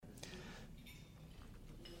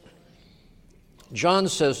John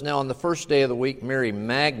says, "Now on the first day of the week, Mary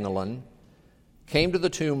Magdalene came to the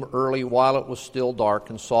tomb early while it was still dark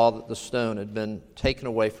and saw that the stone had been taken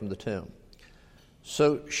away from the tomb.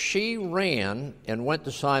 So she ran and went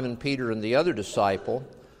to Simon Peter and the other disciple,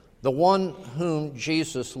 the one whom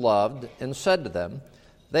Jesus loved, and said to them,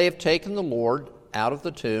 'They have taken the Lord out of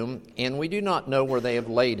the tomb, and we do not know where they have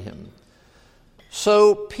laid him.'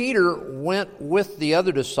 So Peter went with the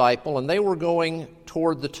other disciple, and they were going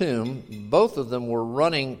toward the tomb. Both of them were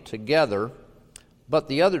running together, but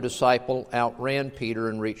the other disciple outran Peter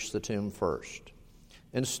and reached the tomb first.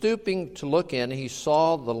 And stooping to look in, he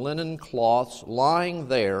saw the linen cloths lying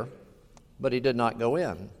there, but he did not go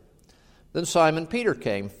in. Then Simon Peter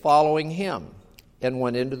came, following him, and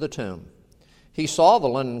went into the tomb. He saw the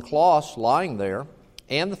linen cloths lying there,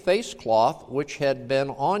 and the face cloth which had been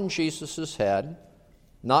on Jesus' head,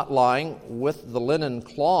 not lying with the linen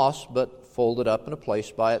cloths, but folded up in a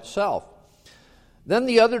place by itself. Then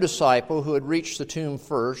the other disciple who had reached the tomb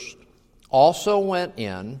first also went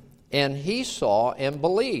in, and he saw and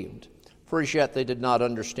believed, for as yet they did not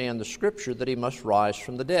understand the scripture that he must rise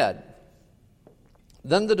from the dead.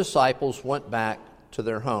 Then the disciples went back to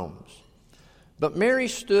their homes. But Mary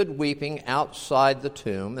stood weeping outside the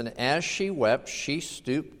tomb, and as she wept, she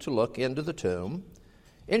stooped to look into the tomb,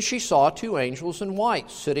 and she saw two angels in white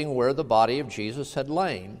sitting where the body of Jesus had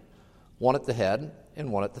lain, one at the head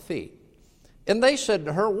and one at the feet. And they said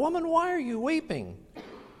to her, 'Woman, why are you weeping?'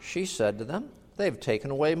 She said to them, 'They have taken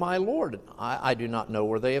away my Lord. I do not know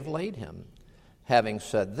where they have laid him.' Having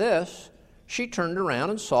said this, she turned around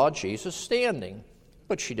and saw Jesus standing,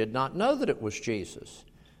 but she did not know that it was Jesus.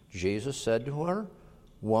 Jesus said to her,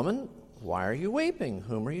 'Woman, why are you weeping?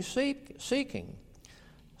 Whom are you seeking?'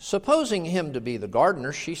 Supposing him to be the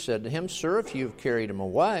gardener, she said to him, 'Sir, if you have carried him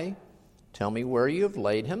away, tell me where you have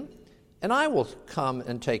laid him, and I will come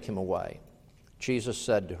and take him away.' Jesus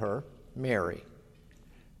said to her, 'Mary.'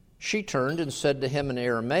 She turned and said to him in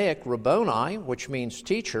Aramaic, 'Rabboni,' which means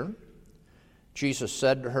teacher. Jesus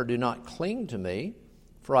said to her, 'Do not cling to me,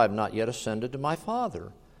 for I have not yet ascended to my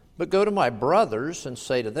Father. But go to my brothers and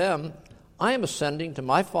say to them, I am ascending to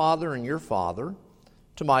my Father and your Father,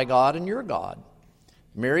 to my God and your God.'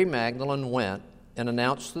 Mary Magdalene went and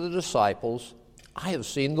announced to the disciples, 'I have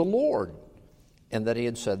seen the Lord,' and that he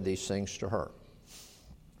had said these things to her."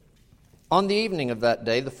 On the evening of that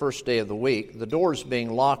day, the first day of the week, the doors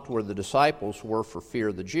being locked where the disciples were for fear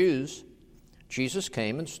of the Jews, Jesus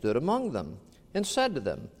came and stood among them and said to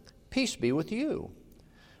them, "Peace be with you."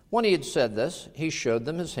 When he had said this, he showed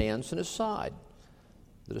them his hands and his side.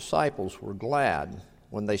 The disciples were glad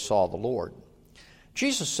when they saw the Lord.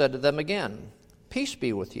 Jesus said to them again, "Peace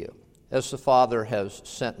be with you. As the Father has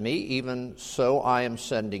sent me, even so I am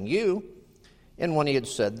sending you." And when he had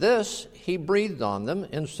said this, he breathed on them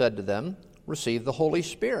and said to them, "Receive the Holy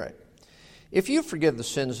Spirit. If you forgive the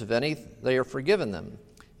sins of any, they are forgiven them.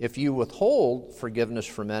 If you withhold forgiveness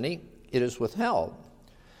from any, it is withheld."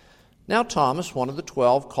 Now Thomas, one of the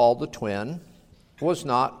 12, called the twin, was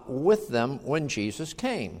not with them when Jesus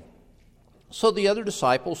came. So the other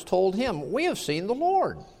disciples told him, "We have seen the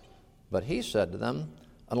Lord." But he said to them,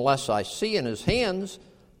 "Unless I see in his hands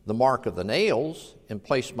the mark of the nails, and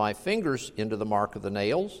place my fingers into the mark of the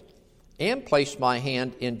nails, and place my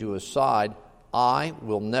hand into his side, I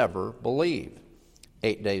will never believe."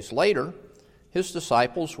 8 days later, his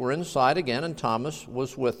disciples were inside again, and Thomas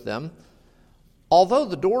was with them. Although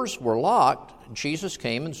the doors were locked, Jesus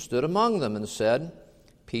came and stood among them and said,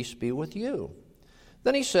 "Peace be with you."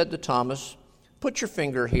 Then he said to Thomas, "Put your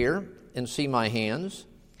finger here and see my hands,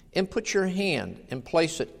 and put your hand and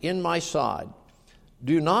place it in my side.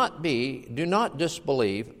 Do not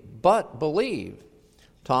disbelieve, but believe."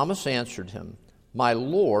 Thomas answered him, "My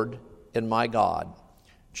Lord and my God."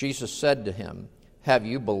 Jesus said to him, "Have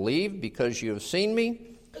you believed because you have seen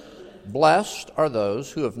me? Blessed are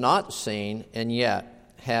those who have not seen and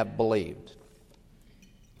yet have believed."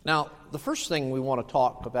 Now, the first thing we want to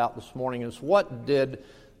talk about this morning is, what did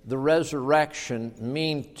the resurrection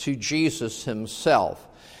mean to Jesus himself?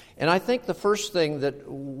 And I think the first thing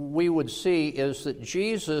that we would see is that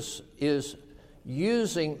Jesus is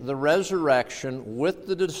using the resurrection with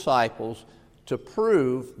the disciples to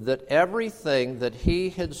prove that everything that he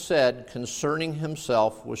had said concerning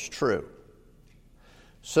himself was true.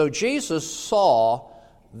 So Jesus saw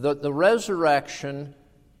that the resurrection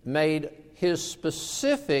made his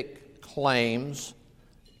specific claims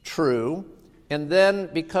true, and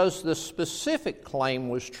then because the specific claim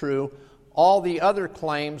was true, all the other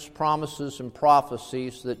claims, promises, and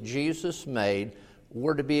prophecies that Jesus made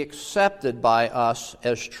were to be accepted by us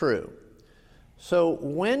as true. So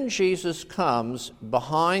when Jesus comes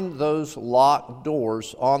behind those locked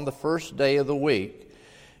doors on the first day of the week,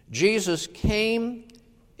 Jesus came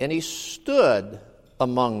and he stood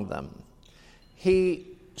among them. He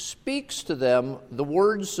speaks to them the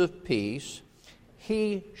words of peace.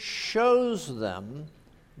 He shows them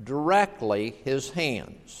directly his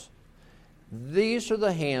hands. These are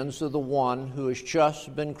the hands of the one who has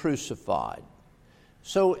just been crucified.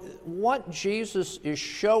 So what Jesus is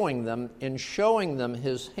showing them in showing them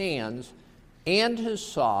his hands and his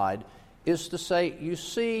side is to say, you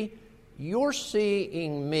see, you're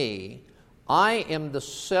seeing me. I am the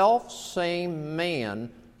self-same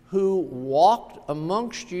man who walked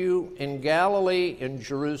amongst you in Galilee, in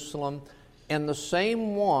Jerusalem, and the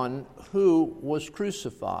same one who was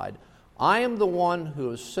crucified. I am the one who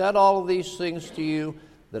has said all of these things to you,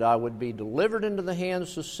 that I would be delivered into the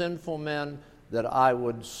hands of sinful men, that I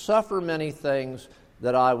would suffer many things,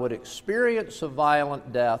 that I would experience a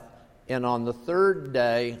violent death, and on the third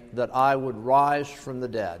day that I would rise from the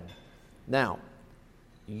dead. Now,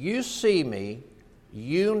 you see me,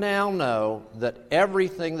 you now know that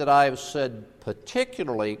everything that I have said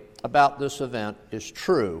particularly about this event is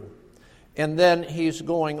true. And then he's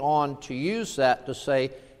going on to use that to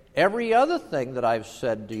say, every other thing that I've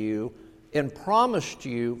said to you and promised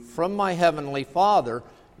you from my heavenly Father,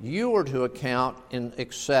 you are to account and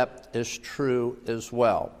accept as true as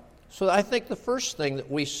well. So I think the first thing that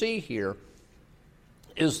we see here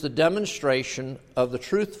is the demonstration of the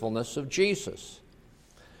truthfulness of Jesus.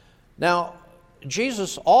 Now,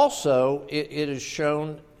 Jesus also, it is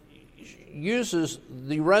shown, uses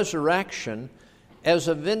the resurrection as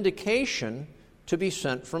a vindication to be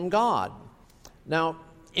sent from God. Now,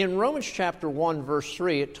 in Romans chapter 1, verse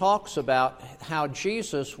 3, it talks about how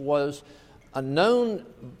Jesus was known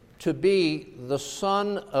to be the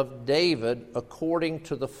son of David according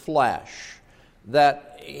to the flesh,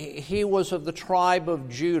 that he was of the tribe of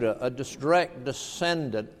Judah, a direct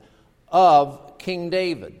descendant of King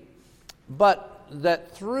David, but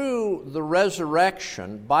that through the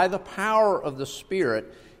resurrection, by the power of the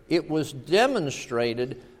Spirit, it was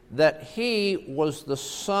demonstrated that he was the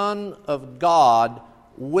Son of God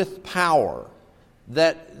with power.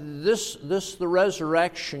 That the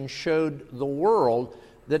resurrection showed the world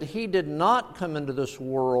that he did not come into this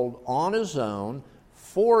world on his own,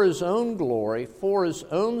 for his own glory, for his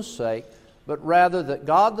own sake, but rather that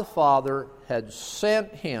God the Father had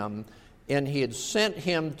sent him, and he had sent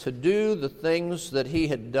him to do the things that he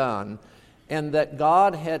had done, and that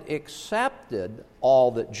God had accepted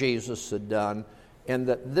all that Jesus had done, and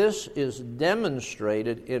that this is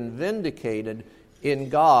demonstrated and vindicated in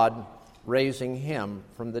God raising him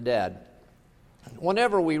from the dead.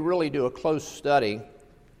 Whenever we really do a close study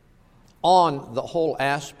on the whole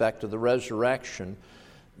aspect of the resurrection,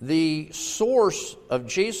 the source of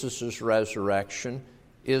Jesus' resurrection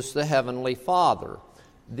is the Heavenly Father.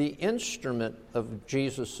 The instrument of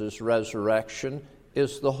Jesus' resurrection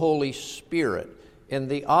is the Holy Spirit, and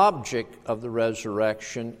the object of the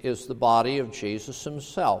resurrection is the body of Jesus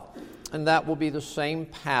himself. And that will be the same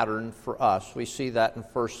pattern for us. We see that in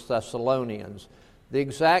 1 Thessalonians. The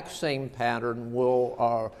exact same pattern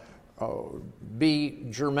will be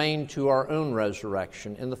germane to our own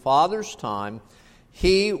resurrection. In the Father's time,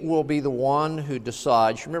 he will be the one who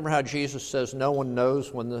decides. Remember how Jesus says no one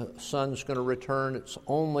knows when the Son's going to return? It's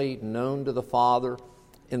only known to the Father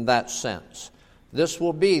in that sense. This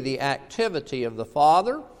will be the activity of the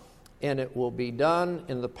Father, and it will be done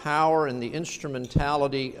in the power and the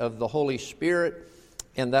instrumentality of the Holy Spirit,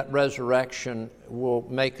 and that resurrection will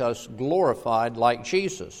make us glorified like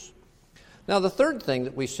Jesus. Now, the third thing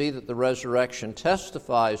that we see that the resurrection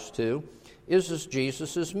testifies to is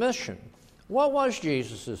Jesus' mission. What was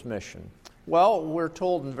Jesus' mission? Well, we're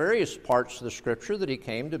told in various parts of the Scripture that he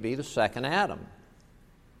came to be the second Adam,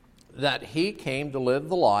 that he came to live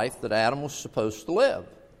the life that Adam was supposed to live.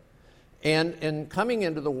 And in coming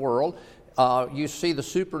into the world, you see the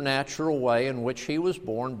supernatural way in which he was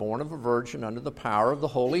born of a virgin under the power of the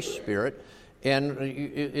Holy Spirit. And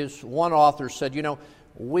as one author said,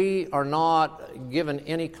 we are not given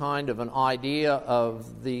any kind of an idea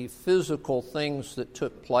of the physical things that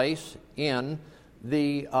took place in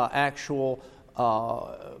the actual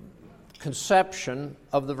conception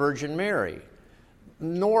of the Virgin Mary.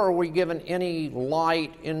 Nor are we given any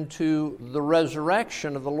light into the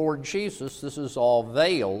resurrection of the Lord Jesus. This is all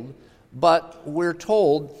veiled. But we're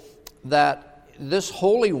told that this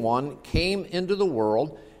Holy One came into the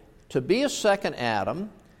world to be a second Adam,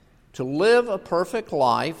 to live a perfect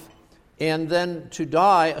life, and then to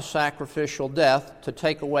die a sacrificial death to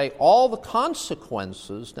take away all the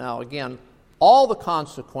consequences. Now, again, all the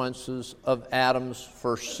consequences of Adam's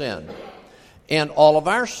first sin and all of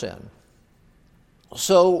our sin.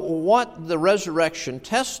 So what the resurrection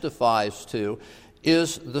testifies to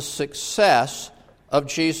is the success of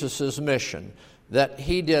Jesus' mission, that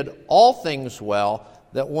he did all things well,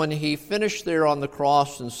 that when he finished there on the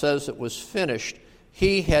cross and says it was finished,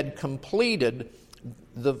 he had completed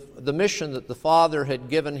the mission that the Father had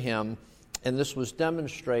given him, and this was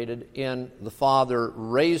demonstrated in the Father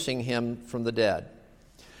raising him from the dead.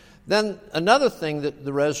 Then another thing that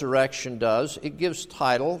the resurrection does, it gives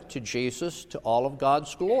title to Jesus to all of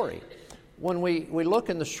God's glory. When we look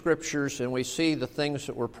in the Scriptures and we see the things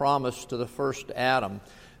that were promised to the first Adam,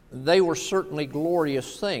 they were certainly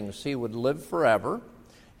glorious things. He would live forever.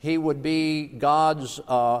 He would be God's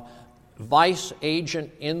vice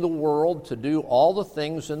agent in the world to do all the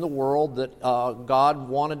things in the world that God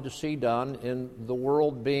wanted to see done in the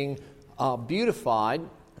world being beautified.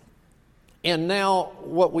 And now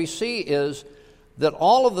what we see is that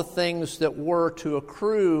all of the things that were to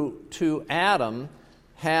accrue to Adam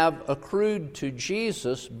have accrued to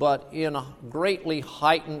Jesus, but in a greatly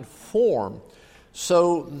heightened form,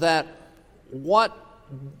 so that what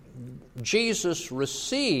Jesus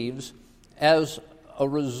receives as a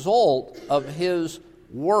result of his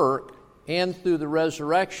work and through the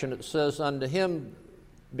resurrection, it says, unto him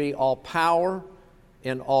be all power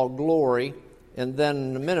and all glory, and then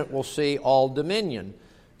in a minute we'll see all dominion.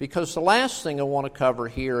 Because the last thing I want to cover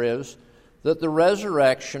here is that the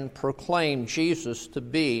resurrection proclaimed Jesus to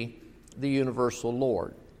be the universal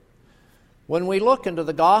Lord. When we look into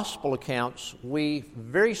the gospel accounts, we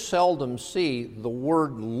very seldom see the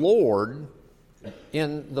word Lord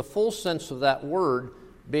in the full sense of that word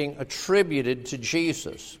being attributed to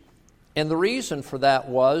Jesus. And the reason for that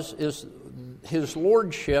is his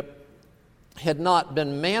lordship had not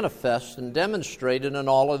been manifest and demonstrated in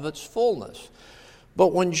all of its fullness.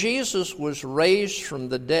 But when Jesus was raised from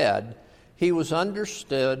the dead, he was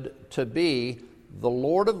understood to be the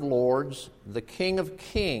Lord of lords, the King of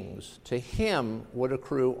kings. To him would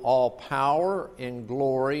accrue all power and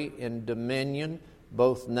glory and dominion,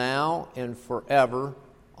 both now and forever.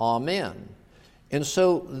 Amen. And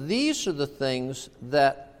so these are the things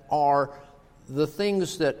that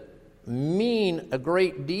mean a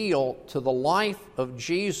great deal to the life of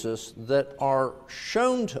Jesus, that are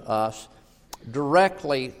shown to us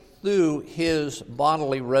directly through his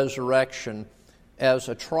bodily resurrection as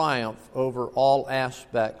a triumph over all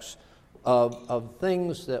aspects of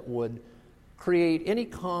things that would create any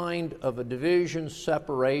kind of a division,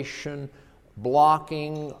 separation,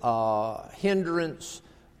 blocking, hindrance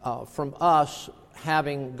from us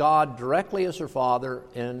having God directly as our Father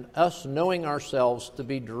and us knowing ourselves to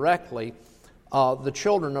be directly the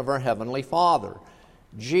children of our Heavenly Father.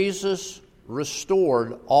 Jesus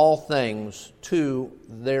restored all things to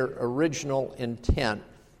their original intent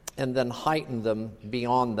and then heightened them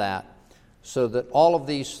beyond that, so that all of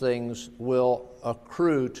these things will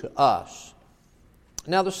accrue to us.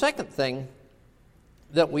 Now, the second thing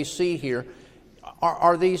that we see here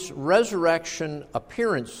are these resurrection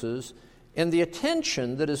appearances and the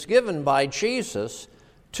attention that is given by Jesus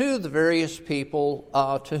to the various people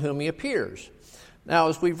to whom he appears. Now,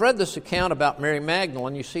 as we've read this account about Mary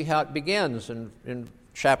Magdalene, you see how it begins in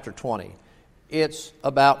chapter 20. It's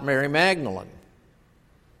about Mary Magdalene.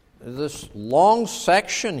 This long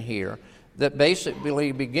section here that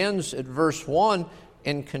basically begins at verse 1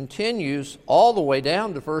 and continues all the way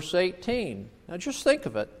down to verse 18. Now, just think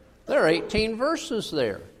of it. There are 18 verses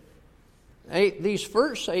there. These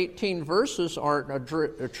first 18 verses aren't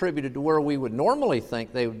attributed to where we would normally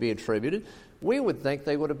think they would be attributed. We would think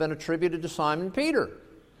they would have been attributed to Simon Peter.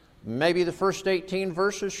 Maybe the first 18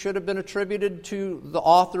 verses should have been attributed to the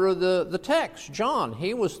author of the text, John.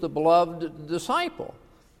 He was the beloved disciple.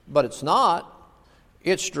 But it's not.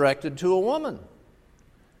 It's directed to a woman.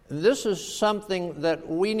 This is something that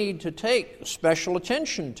we need to take special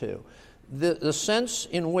attention to. The sense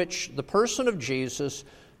in which the person of Jesus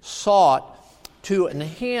sought to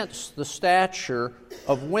enhance the stature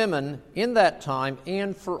of women in that time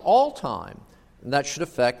and for all time. And that should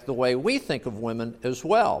affect the way we think of women as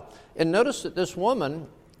well. And notice that this woman,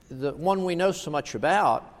 the one we know so much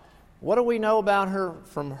about, what do we know about her?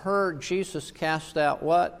 From her, Jesus cast out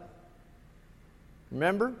what?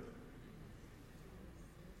 Remember?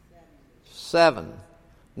 7.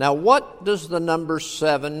 Now, what does the number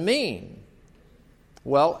 7 mean?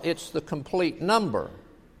 Well, it's the complete number.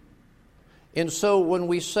 And so when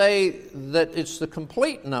we say that it's the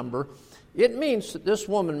complete number, it means that this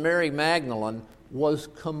woman, Mary Magdalene, was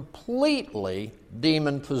completely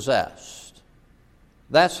demon-possessed.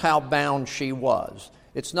 That's how bound she was.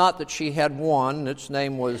 It's not that she had one, its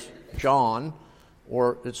name was John,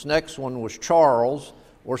 or its next one was Charles,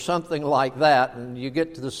 or something like that, and you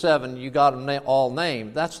get to the 7, you got them all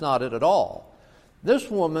named. That's not it at all.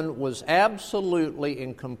 This woman was absolutely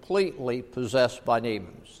and completely possessed by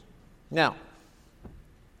demons. Now,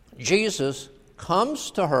 Jesus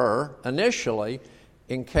comes to her initially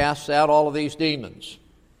and casts out all of these demons.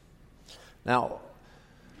 Now,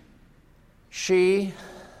 she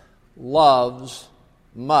loves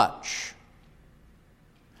much.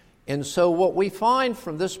 And so what we find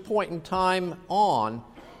from this point in time on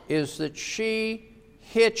is that she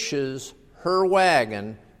hitches her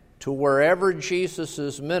wagon to wherever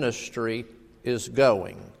Jesus' ministry is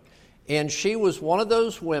going. And she was one of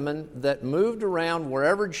those women that moved around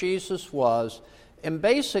wherever Jesus was and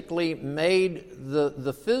basically made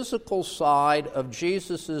the physical side of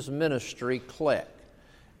Jesus' ministry click.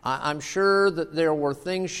 I'm sure that there were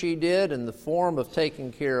things she did in the form of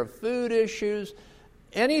taking care of food issues,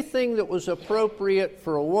 anything that was appropriate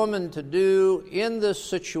for a woman to do in this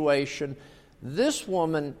situation. This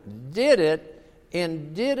woman did it,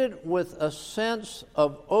 and did it with a sense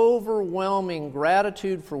of overwhelming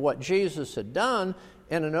gratitude for what Jesus had done,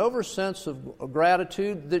 and an sense of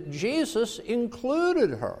gratitude that Jesus included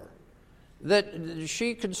her. That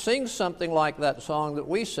she could sing something like that song that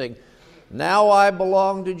we sing, "Now I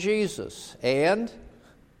belong to Jesus." And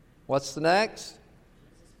what's the next?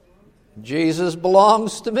 Jesus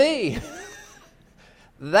belongs to me.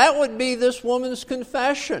 That would be this woman's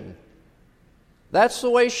confession. That's the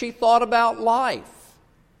way she thought about life.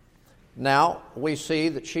 Now, we see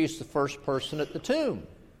that she's the first person at the tomb.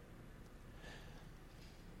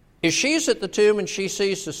 If she's at the tomb and she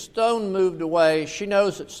sees the stone moved away, she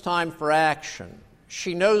knows it's time for action.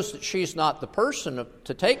 She knows that she's not the person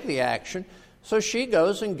to take the action, so she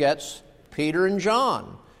goes and gets Peter and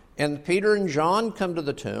John. And Peter and John come to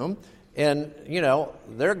the tomb, and,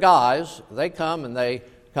 they're guys. They come and they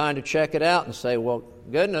kind of check it out and say, well,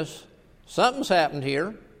 goodness, something's happened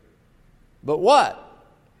here. But what?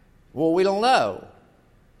 Well, we don't know.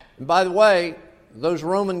 And by the way, those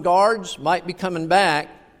Roman guards might be coming back.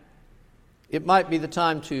 It might be the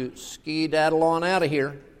time to ski-daddle on out of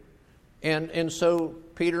here. And so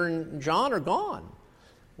Peter and John are gone.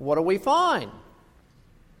 What do we find?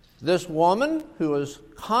 This woman who is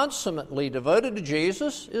consummately devoted to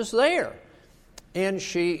Jesus is there. And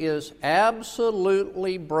she is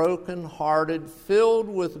absolutely broken-hearted, filled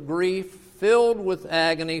with grief, filled with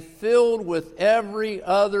agony, filled with every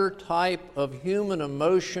other type of human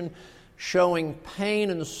emotion, showing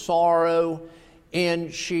pain and sorrow,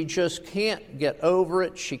 and she just can't get over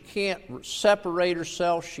it. She can't separate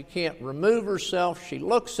herself. She can't remove herself. She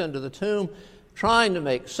looks into the tomb, trying to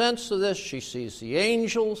make sense of this. She sees the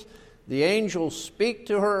angels. The angels speak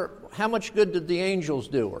to her. How much good did the angels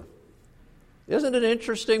do her? Isn't it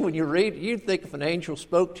interesting when you read, you'd think if an angel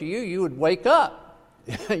spoke to you, you would wake up.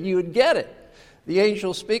 You would get it. The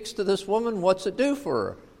angel speaks to this woman. What's it do for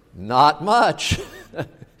her? Not much.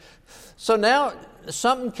 So now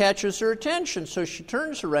something catches her attention. So she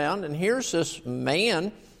turns around and here's this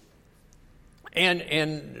man, and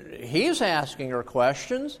he's asking her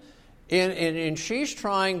questions, and she's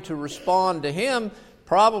trying to respond to him,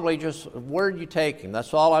 probably just, where'd you take him?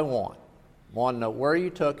 That's all I want. I want to know where you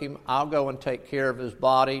took him. I'll go and take care of his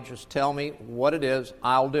body. Just tell me what it is.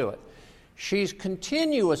 I'll do it. She's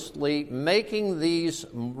continuously making these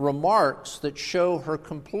remarks that show her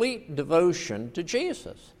complete devotion to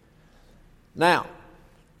Jesus. Now,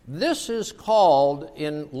 this is called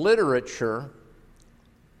in literature,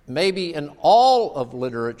 maybe in all of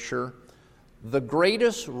literature, the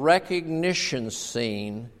greatest recognition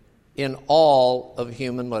scene in all of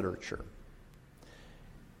human literature.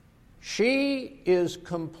 She is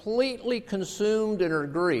completely consumed in her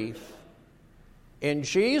grief, and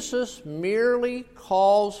Jesus merely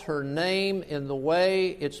calls her name in the way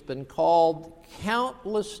it's been called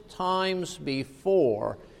countless times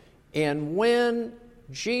before. And when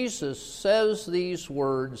Jesus says these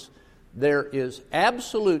words, there is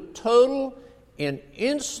absolute, total, and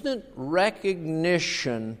instant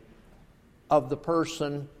recognition of the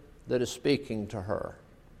person that is speaking to her.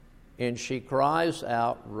 And she cries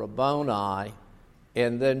out, Rabboni,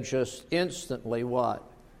 and then just instantly what?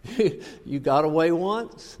 You got away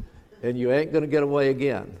once, and you ain't going to get away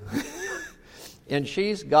again. And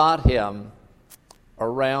she's got him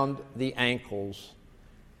around the ankles.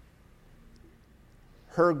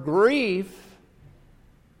 Her grief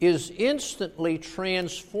is instantly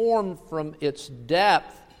transformed from its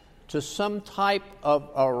depth to some type of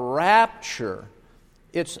a rapture.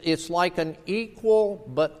 It's like an equal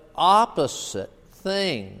but opposite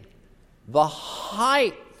thing the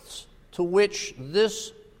heights to which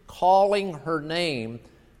this calling her name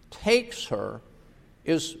takes her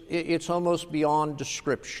it's almost beyond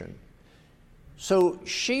description. So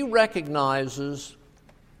she recognizes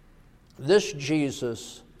this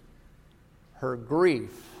Jesus, her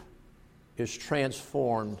grief is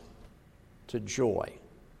transformed to joy.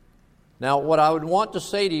 Now, what I would want to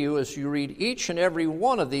say to you as you read each and every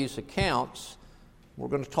one of these accounts, we're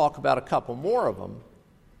going to talk about a couple more of them,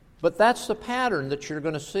 but that's the pattern that you're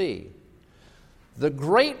going to see. The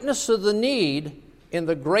greatness of the need and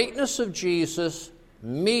the greatness of Jesus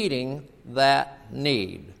meeting that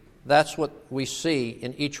need. That's what we see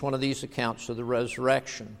in each one of these accounts of the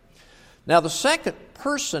resurrection. Now, the second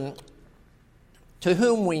person to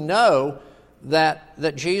whom we know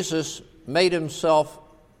that Jesus made himself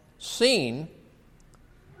seen,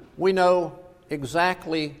 we know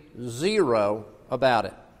exactly zero about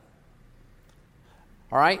it.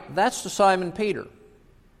 All right, that's to Simon Peter.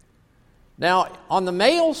 Now, on the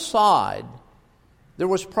male side, there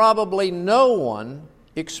was probably no one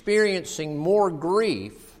experiencing more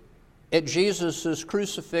grief at Jesus'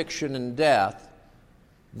 crucifixion and death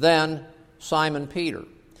than Simon Peter.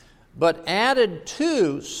 But added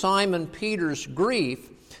to Simon Peter's grief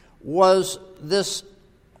was this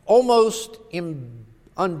almost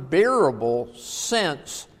unbearable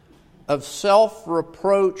sense of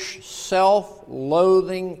self-reproach,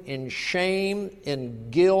 self-loathing, and shame,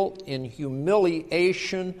 and guilt, and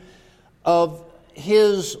humiliation of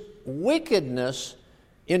his wickedness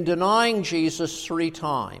in denying Jesus 3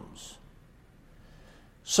 times.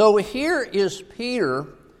 So here is Peter,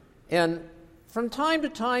 and from time to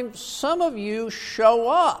time, some of you show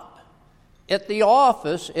up at the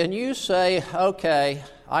office and you say, okay,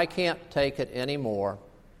 I can't take it anymore.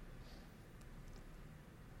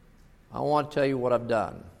 I want to tell you what I've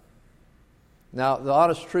done. Now, the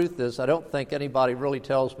honest truth is, I don't think anybody really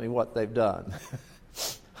tells me what they've done.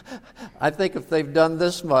 I think if they've done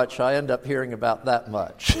this much, I end up hearing about that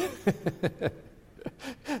much.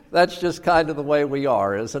 That's just kind of the way we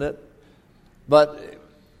are, isn't it? But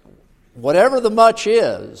whatever the much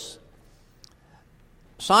is,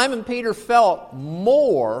 Simon Peter felt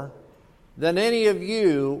more than any of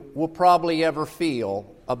you will probably ever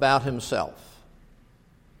feel about himself.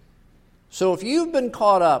 So if you've been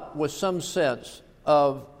caught up with some sense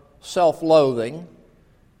of self-loathing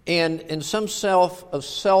and in some self-reproach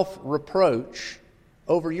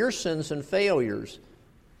over your sins and failures,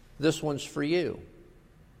 this one's for you.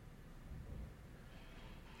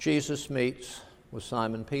 Jesus meets with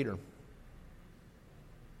Simon Peter.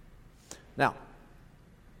 Now,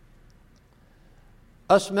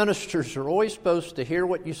 us ministers are always supposed to hear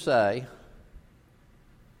what you say,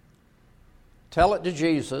 tell it to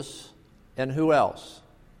Jesus, and who else?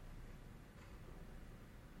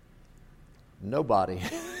 Nobody.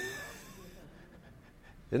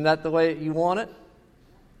 Isn't that the way you want it?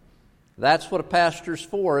 That's what a pastor's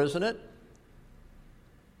for, isn't it?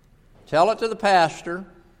 Tell it to the pastor,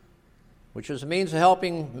 which is a means of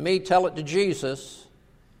helping me tell it to Jesus.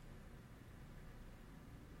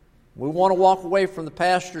 We want to walk away from the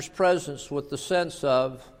pastor's presence with the sense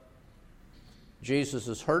of Jesus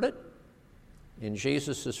has heard it, and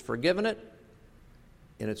Jesus has forgiven it,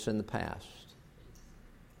 and it's in the past.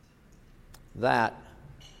 That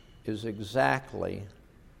is exactly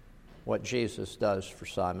what Jesus does for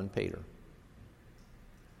Simon Peter.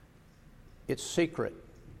 It's secret.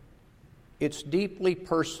 It's deeply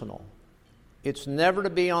personal. It's never to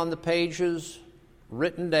be on the pages,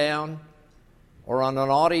 written down, or on an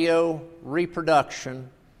audio reproduction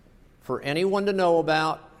for anyone to know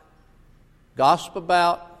about, gossip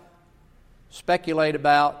about, speculate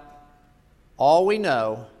about. All we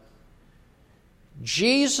know,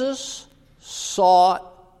 Jesus sought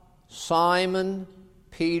Simon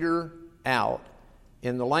Peter out.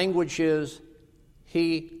 And the language is,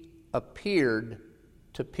 he appeared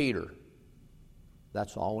to Peter.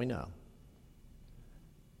 That's all we know.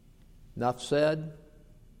 Enough said.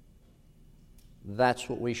 That's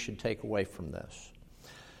what we should take away from this.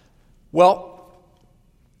 Well,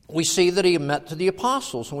 we see that he met to the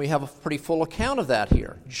apostles, and we have a pretty full account of that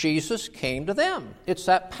here. Jesus came to them. It's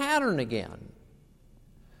that pattern again.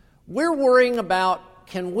 We're worrying about,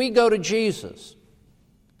 can we go to Jesus?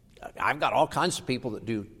 I've got all kinds of people that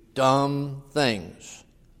do dumb things,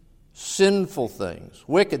 sinful things,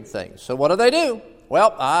 wicked things. So what do?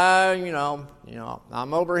 Well,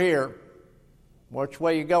 I'm over here. Which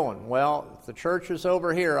way you going? Well, if the church is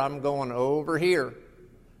over here, I'm going over here.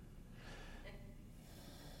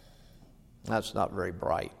 That's not very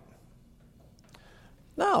bright.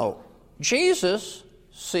 No, Jesus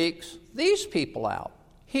seeks these people out.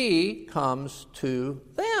 He comes to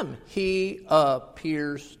them. He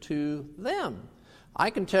appears to them. I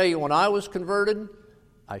can tell you when I was converted,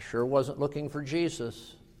 I sure wasn't looking for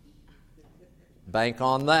Jesus. Bank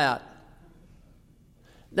on that.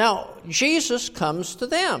 Now, Jesus comes to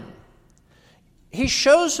them. He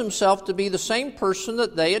shows himself to be the same person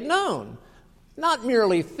that they had known. Not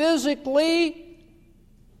merely physically,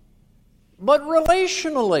 but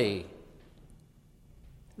relationally.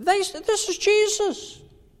 This is Jesus.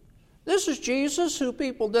 This is Jesus who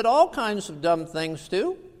people did all kinds of dumb things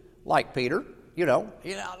to, like Peter.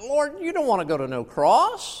 Lord, you don't want to go to no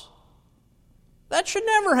cross. That should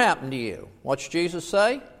never happen to you. What's Jesus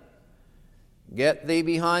say? Get thee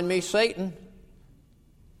behind me, Satan.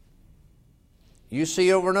 You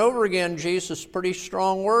see over and over again Jesus' pretty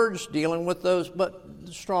strong words dealing with those, but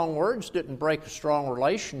the strong words didn't break a strong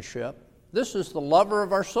relationship. This is the lover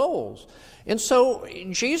of our souls. And so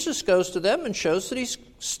Jesus goes to them and shows that he's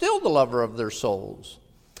still the lover of their souls.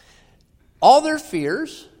 All their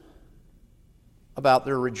fears about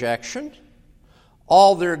their rejection,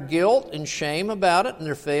 all their guilt and shame about it and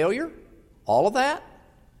their failure, all of that,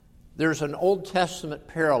 there's an Old Testament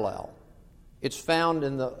parallel. It's found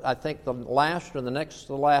in the last or the next to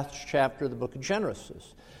the last chapter of the book of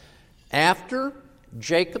Genesis. After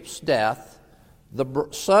Jacob's death, the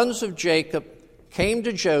sons of Jacob came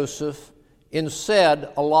to Joseph and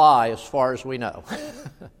said a lie, as far as we know.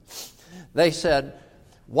 They said,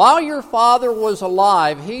 while your father was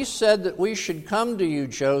alive, he said that we should come to you,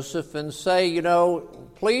 Joseph, and say,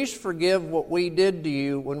 please forgive what we did to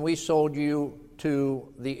you when we sold you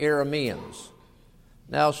to the Arameans.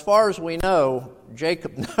 Now, as far as we know,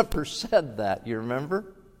 Jacob never said that. You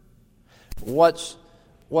remember? What's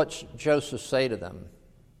Joseph say to them?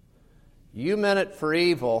 You meant it for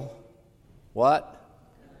evil. What?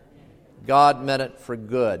 God meant it for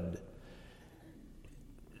good.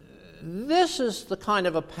 This is the kind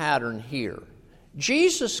of a pattern here.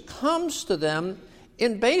 Jesus comes to them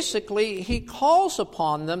and basically he calls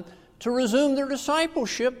upon them to resume their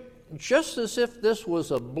discipleship just as if this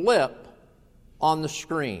was a blip on the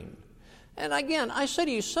screen. And again, I say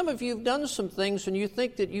to you, some of you have done some things and you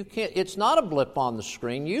think that you can't, it's not a blip on the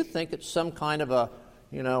screen. You think it's some kind of a,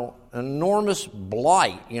 enormous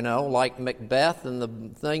blight, like Macbeth and the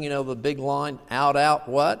thing, the big line, out,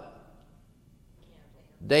 what?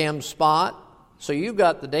 Damn spot. So you've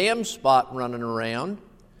got the damn spot running around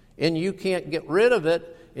and you can't get rid of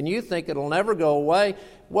it and you think it'll never go away.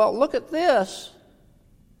 Well, look at this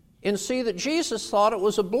and see that Jesus thought it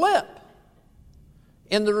was a blip.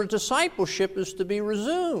 And the discipleship is to be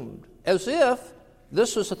resumed as if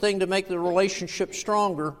this is a thing to make the relationship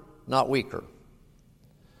stronger, not weaker.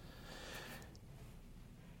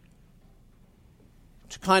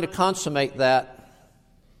 To kind of consummate that,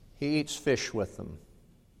 he eats fish with them.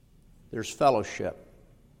 There's fellowship.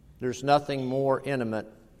 There's nothing more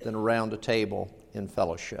intimate than around a table in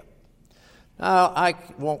fellowship. Now, I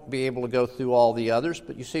won't be able to go through all the others,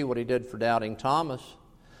 but you see what he did for doubting Thomas.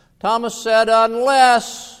 Thomas said,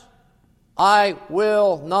 unless I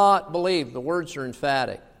will not believe. The words are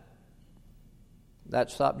emphatic.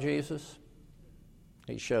 That stopped Jesus?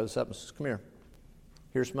 He shows up and says, come here.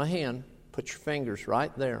 Here's my hand. Put your fingers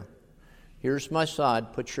right there. Here's my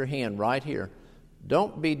side. Put your hand right here.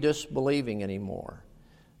 Don't be disbelieving anymore.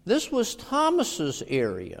 This was Thomas's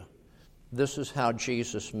area. This is how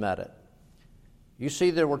Jesus met it. You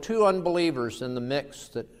see, there were two unbelievers in the mix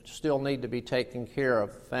that still need to be taken care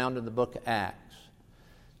of, found in the book of Acts.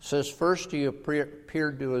 It says, first he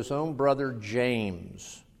appeared to his own brother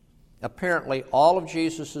James. Apparently, all of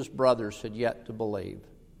Jesus' brothers had yet to believe.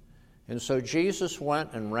 And so Jesus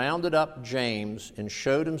went and rounded up James and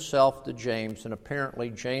showed himself to James, and apparently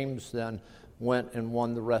James then went and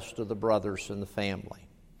won the rest of the brothers in the family.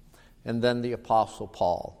 And then the Apostle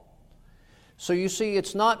Paul. So you see,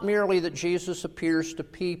 it's not merely that Jesus appears to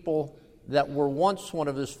people that were once one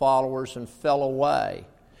of his followers and fell away.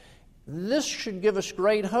 This should give us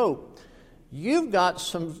great hope. You've got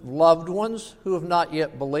some loved ones who have not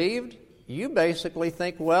yet believed. You basically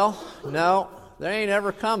think, well, no, they ain't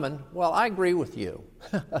ever coming. Well, I agree with you.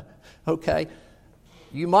 Okay?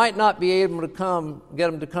 You might not be able to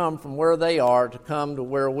get them to come from where they are to come to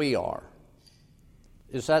where we are.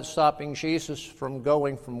 Is that stopping Jesus from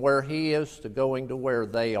going from where he is to going to where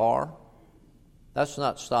they are? That's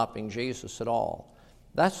not stopping Jesus at all.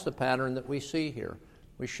 That's the pattern that we see here.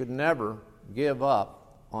 We should never give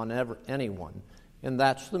up on anyone. And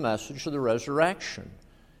that's the message of the resurrection.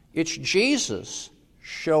 It's Jesus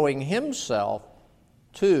showing himself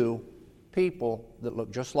to people that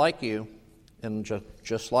look just like you and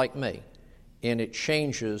just like me. And it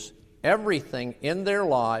changes everything in their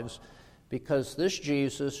lives, because this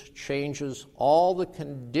Jesus changes all the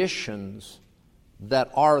conditions that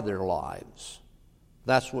are their lives.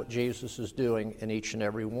 That's what Jesus is doing in each and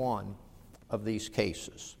every one of these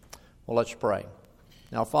cases. Well, let's pray.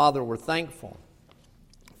 Now, Father, we're thankful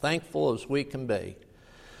as we can be,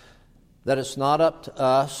 that it's not up to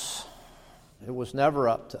us, it was never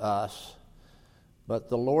up to us, but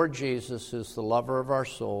the Lord Jesus is the lover of our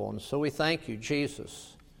soul. And so we thank you,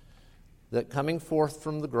 Jesus, that coming forth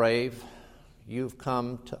from the grave, you've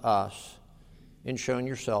come to us and shown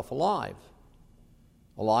yourself alive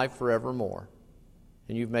forevermore.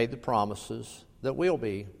 And you've made the promises that we'll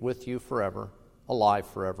be with you forever, alive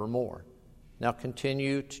forevermore. Now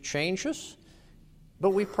continue to change us,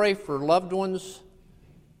 but we pray for loved ones,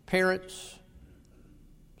 parents,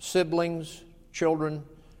 siblings, children,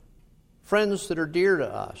 friends that are dear to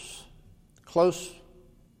us, close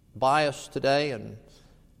by us today and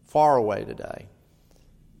far away today.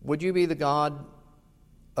 Would you be the God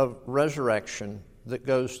of resurrection that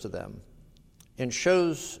goes to them and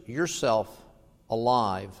shows yourself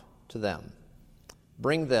alive to them?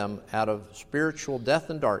 Bring them out of spiritual death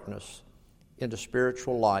and darkness into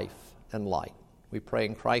spiritual life and light. We pray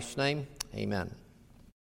in Christ's name, amen.